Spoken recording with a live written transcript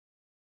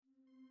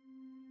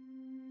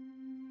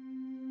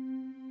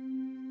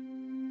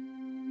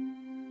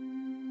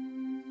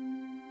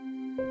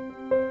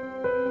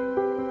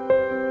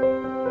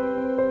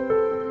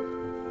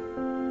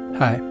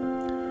Hi,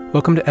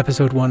 welcome to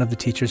episode 1 of The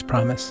Teacher's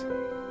Promise.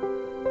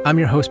 I'm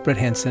your host, Brett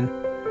Hansen,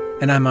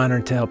 and I'm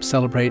honored to help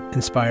celebrate,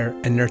 inspire,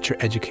 and nurture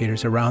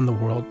educators around the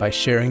world by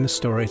sharing the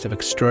stories of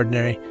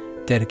extraordinary,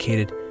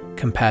 dedicated,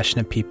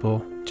 compassionate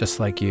people just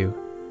like you,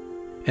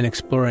 and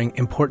exploring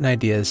important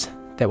ideas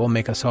that will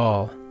make us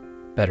all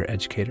better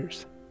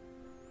educators.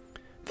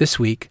 This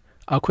week,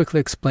 I'll quickly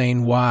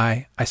explain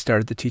why I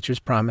started The Teacher's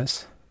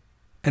Promise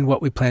and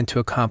what we plan to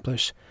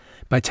accomplish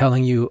by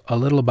telling you a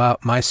little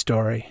about my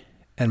story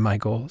and my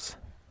goals.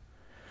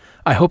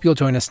 I hope you'll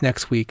join us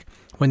next week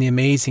when the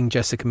amazing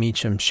Jessica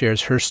Meacham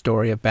shares her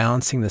story of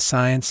balancing the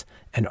science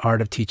and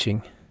art of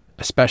teaching,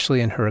 especially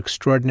in her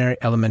extraordinary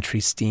elementary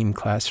STEAM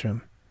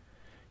classroom.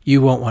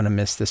 You won't want to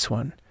miss this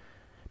one,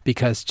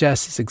 because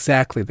Jess is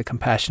exactly the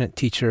compassionate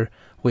teacher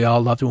we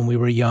all loved when we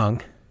were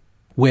young,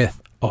 with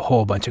a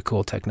whole bunch of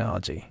cool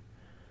technology.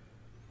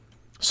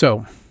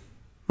 So,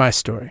 my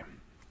story.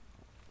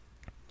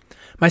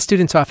 My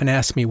students often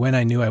ask me when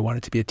I knew I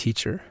wanted to be a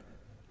teacher.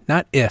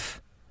 Not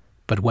if,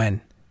 but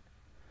when.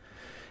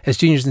 As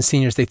juniors and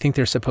seniors, they think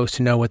they're supposed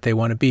to know what they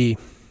want to be,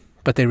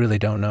 but they really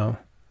don't know.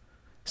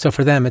 So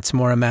for them, it's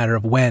more a matter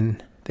of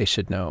when they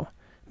should know,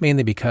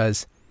 mainly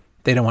because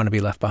they don't want to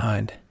be left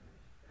behind.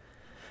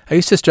 I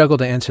used to struggle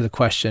to answer the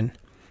question,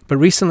 but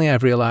recently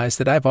I've realized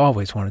that I've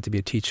always wanted to be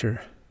a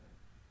teacher,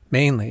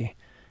 mainly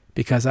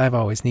because I've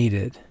always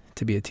needed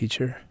to be a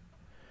teacher.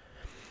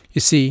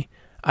 You see,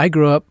 I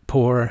grew up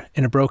poor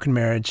in a broken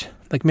marriage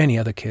like many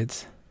other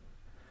kids.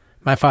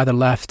 My father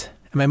left,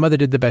 and my mother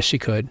did the best she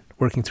could,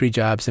 working 3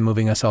 jobs and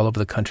moving us all over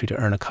the country to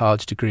earn a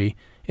college degree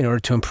in order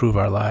to improve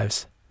our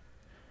lives.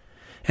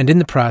 And in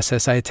the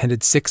process, I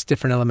attended 6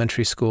 different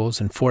elementary schools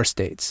in 4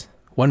 states,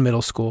 1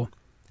 middle school,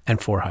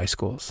 and 4 high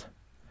schools.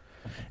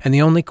 And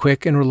the only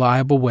quick and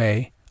reliable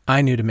way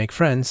I knew to make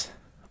friends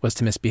was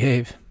to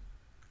misbehave.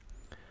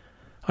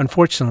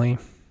 Unfortunately,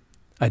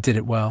 I did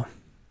it well.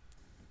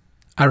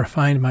 I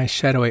refined my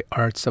shadowy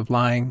arts of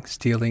lying,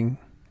 stealing,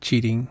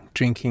 cheating,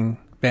 drinking,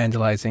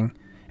 vandalizing,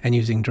 and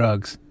using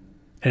drugs,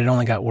 and it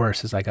only got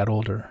worse as I got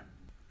older.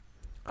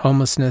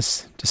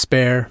 Homelessness,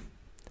 despair,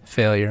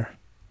 failure.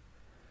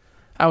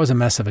 I was a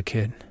mess of a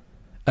kid,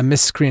 a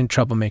miscreant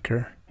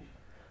troublemaker,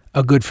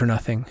 a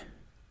good-for-nothing,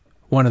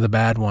 one of the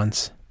bad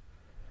ones.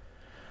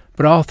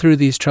 But all through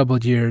these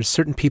troubled years,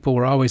 certain people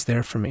were always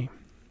there for me.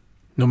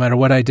 No matter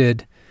what I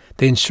did,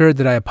 they ensured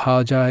that I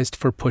apologized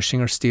for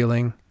pushing or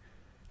stealing.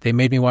 They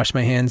made me wash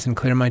my hands and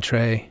clear my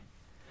tray.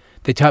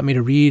 They taught me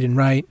to read and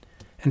write,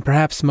 and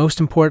perhaps most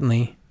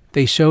importantly,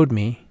 they showed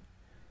me,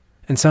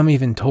 and some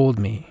even told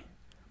me,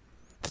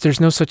 that there's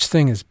no such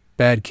thing as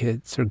bad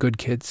kids or good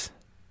kids.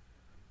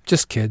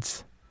 Just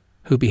kids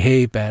who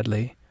behave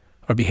badly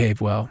or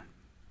behave well.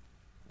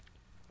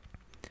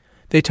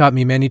 They taught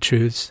me many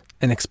truths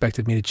and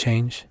expected me to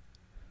change.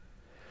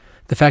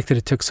 The fact that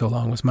it took so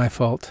long was my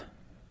fault.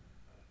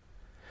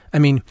 I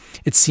mean,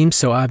 it seems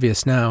so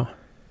obvious now.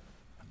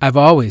 I've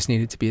always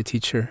needed to be a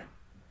teacher.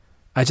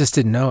 I just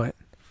didn't know it.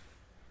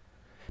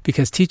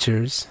 Because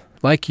teachers,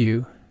 like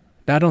you,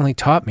 not only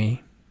taught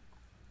me,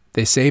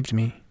 they saved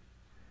me,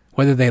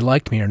 whether they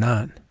liked me or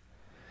not.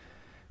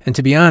 And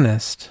to be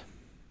honest,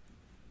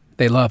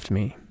 they loved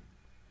me,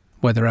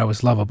 whether I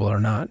was lovable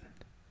or not.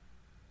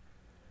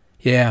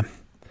 Yeah,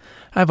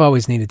 I've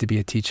always needed to be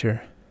a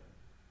teacher.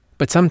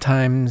 But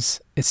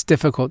sometimes it's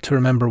difficult to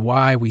remember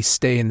why we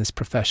stay in this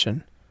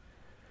profession.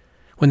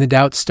 When the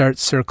doubts start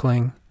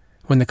circling,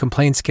 when the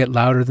complaints get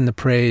louder than the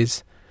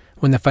praise,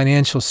 when the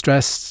financial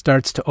stress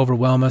starts to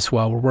overwhelm us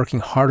while we're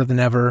working harder than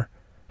ever,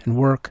 and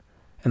work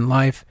and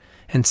life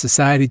and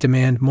society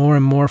demand more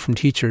and more from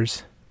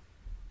teachers,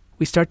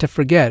 we start to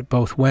forget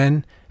both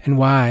when and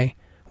why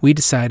we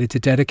decided to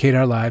dedicate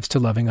our lives to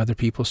loving other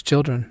people's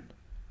children.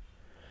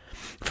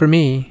 For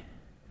me,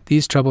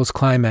 these troubles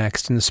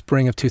climaxed in the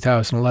spring of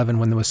 2011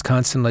 when the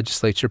Wisconsin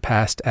legislature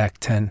passed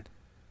Act 10.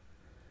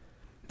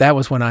 That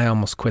was when I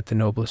almost quit the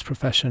noblest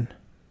profession.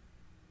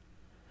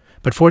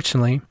 But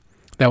fortunately,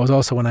 that was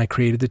also when I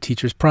created The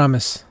Teacher's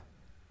Promise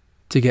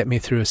to get me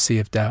through a sea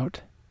of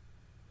doubt.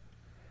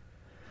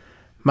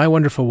 My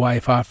wonderful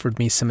wife offered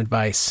me some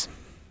advice.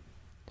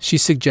 She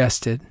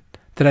suggested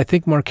that I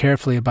think more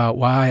carefully about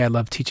why I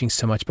loved teaching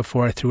so much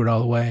before I threw it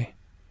all away.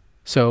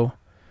 So,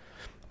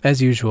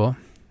 as usual,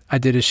 I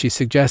did as she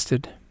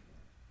suggested.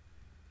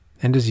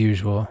 And as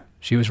usual,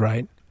 she was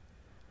right.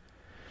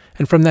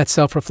 And from that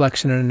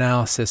self-reflection and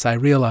analysis, I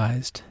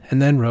realized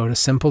and then wrote a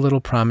simple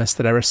little promise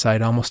that I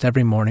recite almost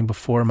every morning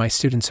before my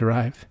students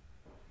arrive.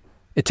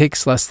 It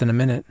takes less than a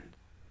minute.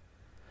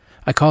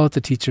 I call it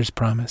The Teacher's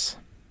Promise.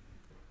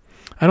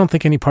 I don't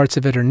think any parts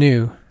of it are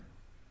new.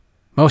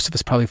 Most of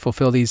us probably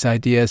fulfill these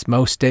ideas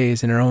most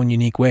days in our own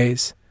unique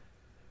ways.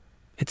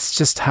 It's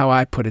just how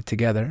I put it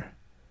together.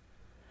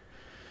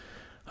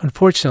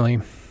 Unfortunately,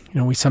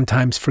 we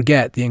sometimes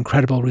forget the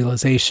incredible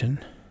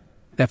realization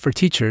that for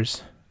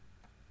teachers,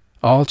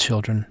 all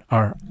children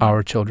are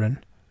our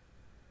children.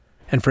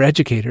 And for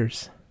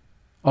educators,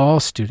 all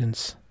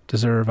students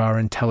deserve our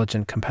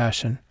intelligent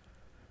compassion.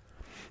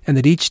 And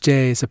that each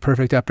day is a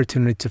perfect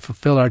opportunity to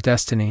fulfill our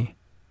destiny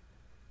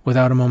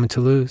without a moment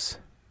to lose.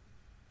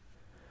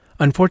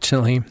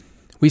 Unfortunately,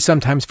 we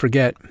sometimes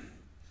forget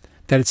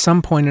that at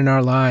some point in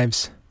our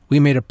lives, we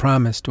made a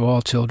promise to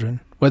all children,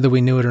 whether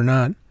we knew it or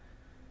not.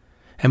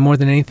 And more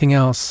than anything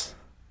else,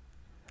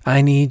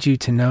 I need you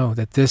to know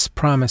that this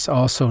promise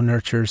also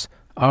nurtures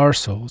our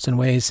souls in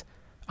ways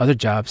other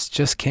jobs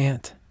just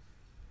can't.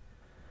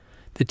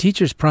 The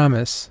teacher's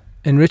promise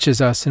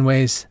enriches us in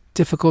ways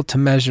difficult to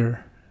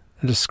measure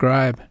and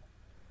describe,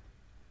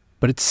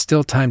 but it's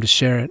still time to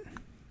share it,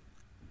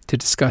 to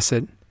discuss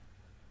it,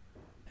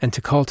 and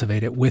to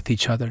cultivate it with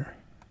each other.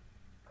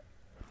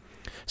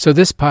 So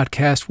this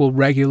podcast will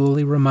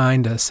regularly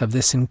remind us of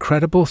this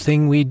incredible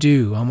thing we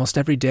do almost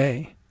every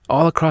day,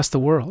 all across the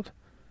world.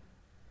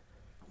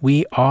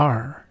 We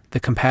are the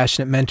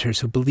compassionate mentors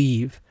who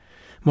believe,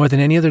 more than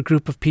any other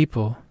group of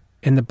people,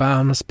 in the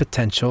boundless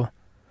potential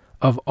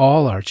of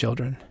all our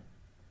children.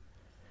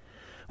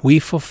 We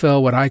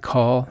fulfill what I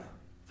call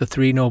the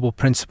 3 noble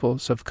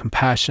principles of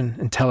compassion,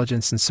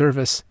 intelligence, and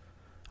service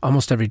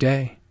almost every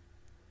day.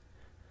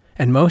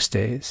 And most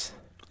days,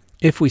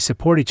 if we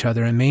support each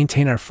other and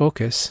maintain our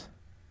focus,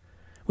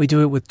 we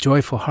do it with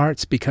joyful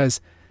hearts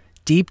because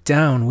deep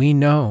down we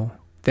know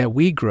that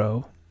we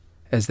grow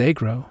as they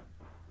grow,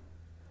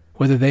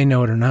 whether they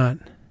know it or not.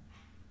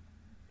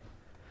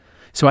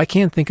 So I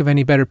can't think of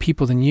any better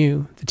people than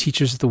you, the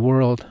teachers of the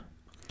world,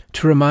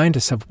 to remind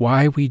us of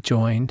why we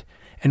joined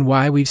and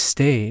why we've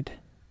stayed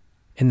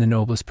in the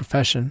noblest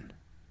profession.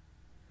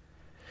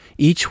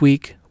 Each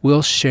week,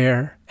 we'll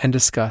share and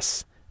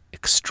discuss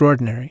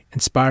extraordinary,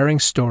 inspiring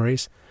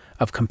stories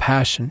of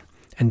compassion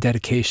and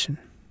dedication.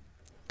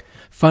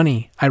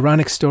 Funny,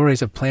 ironic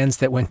stories of plans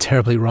that went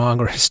terribly wrong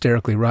or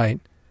hysterically right,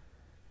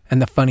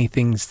 and the funny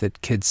things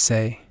that kids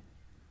say.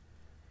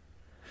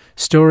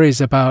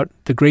 Stories about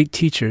the great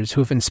teachers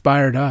who have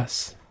inspired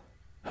us,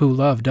 who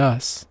loved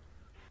us,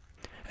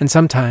 and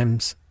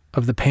sometimes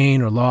of the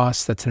pain or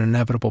loss that's an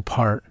inevitable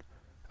part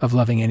of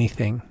loving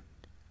anything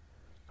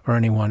or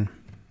anyone.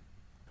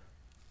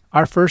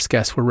 Our first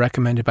guests were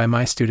recommended by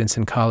my students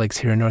and colleagues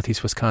here in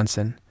Northeast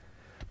Wisconsin,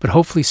 but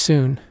hopefully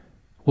soon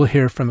we'll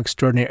hear from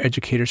extraordinary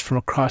educators from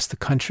across the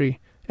country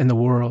and the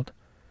world.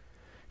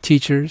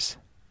 Teachers,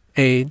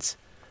 aides,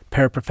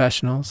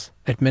 paraprofessionals,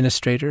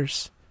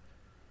 administrators,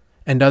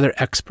 and other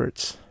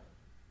experts.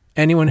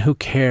 Anyone who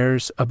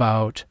cares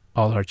about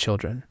all our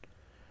children.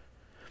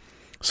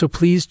 So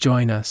please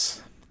join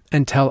us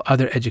and tell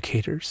other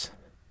educators.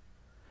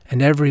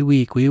 And every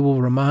week we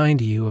will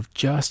remind you of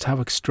just how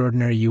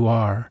extraordinary you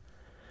are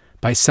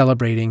by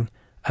celebrating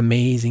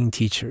amazing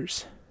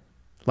teachers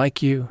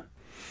like you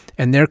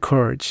and their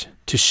courage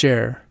to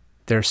share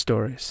their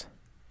stories.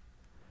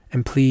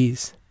 And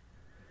please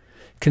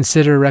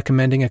consider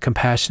recommending a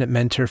compassionate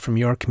mentor from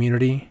your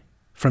community,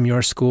 from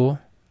your school.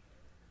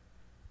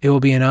 It will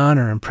be an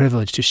honor and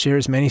privilege to share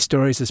as many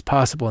stories as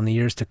possible in the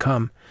years to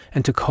come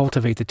and to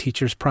cultivate the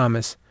teacher's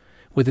promise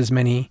with as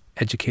many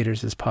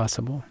educators as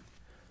possible.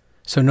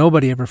 So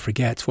nobody ever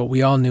forgets what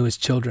we all knew as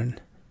children.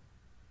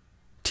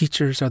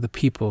 Teachers are the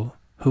people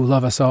who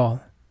love us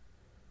all,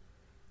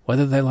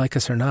 whether they like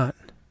us or not.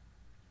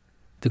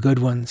 The good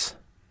ones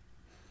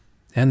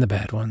and the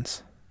bad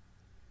ones,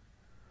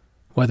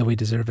 whether we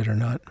deserve it or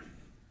not.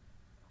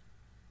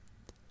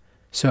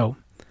 So,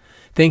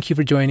 thank you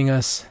for joining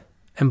us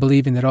and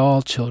believing that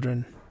all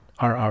children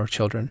are our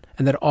children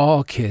and that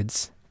all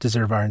kids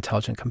deserve our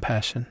intelligent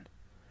compassion.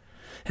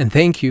 And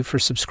thank you for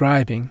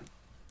subscribing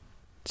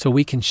so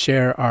we can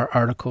share our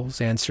articles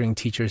answering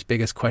teachers'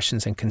 biggest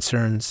questions and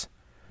concerns,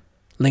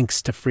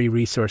 links to free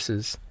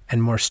resources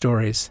and more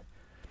stories,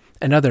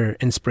 and other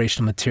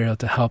inspirational material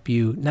to help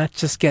you not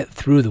just get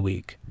through the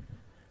week,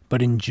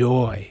 but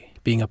enjoy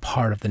being a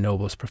part of the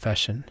noblest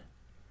profession.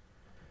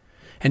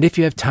 And if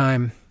you have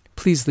time,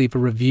 please leave a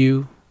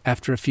review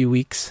after a few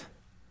weeks.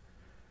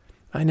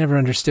 I never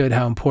understood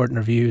how important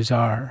reviews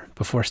are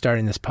before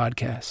starting this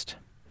podcast.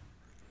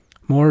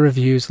 More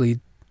reviews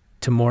lead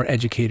to more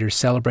educators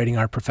celebrating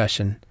our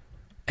profession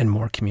and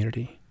more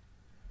community.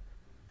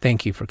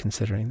 Thank you for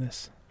considering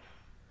this.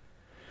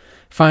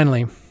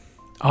 Finally,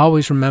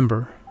 always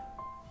remember,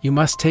 you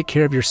must take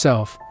care of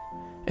yourself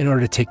in order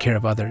to take care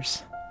of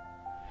others.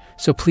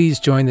 So please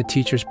join the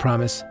Teacher's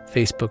Promise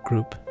Facebook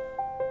group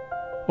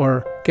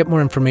or get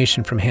more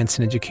information from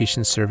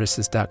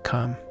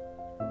HansonEducationServices.com.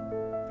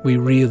 We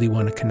really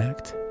want to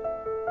connect.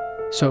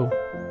 So,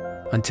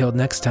 until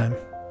next time.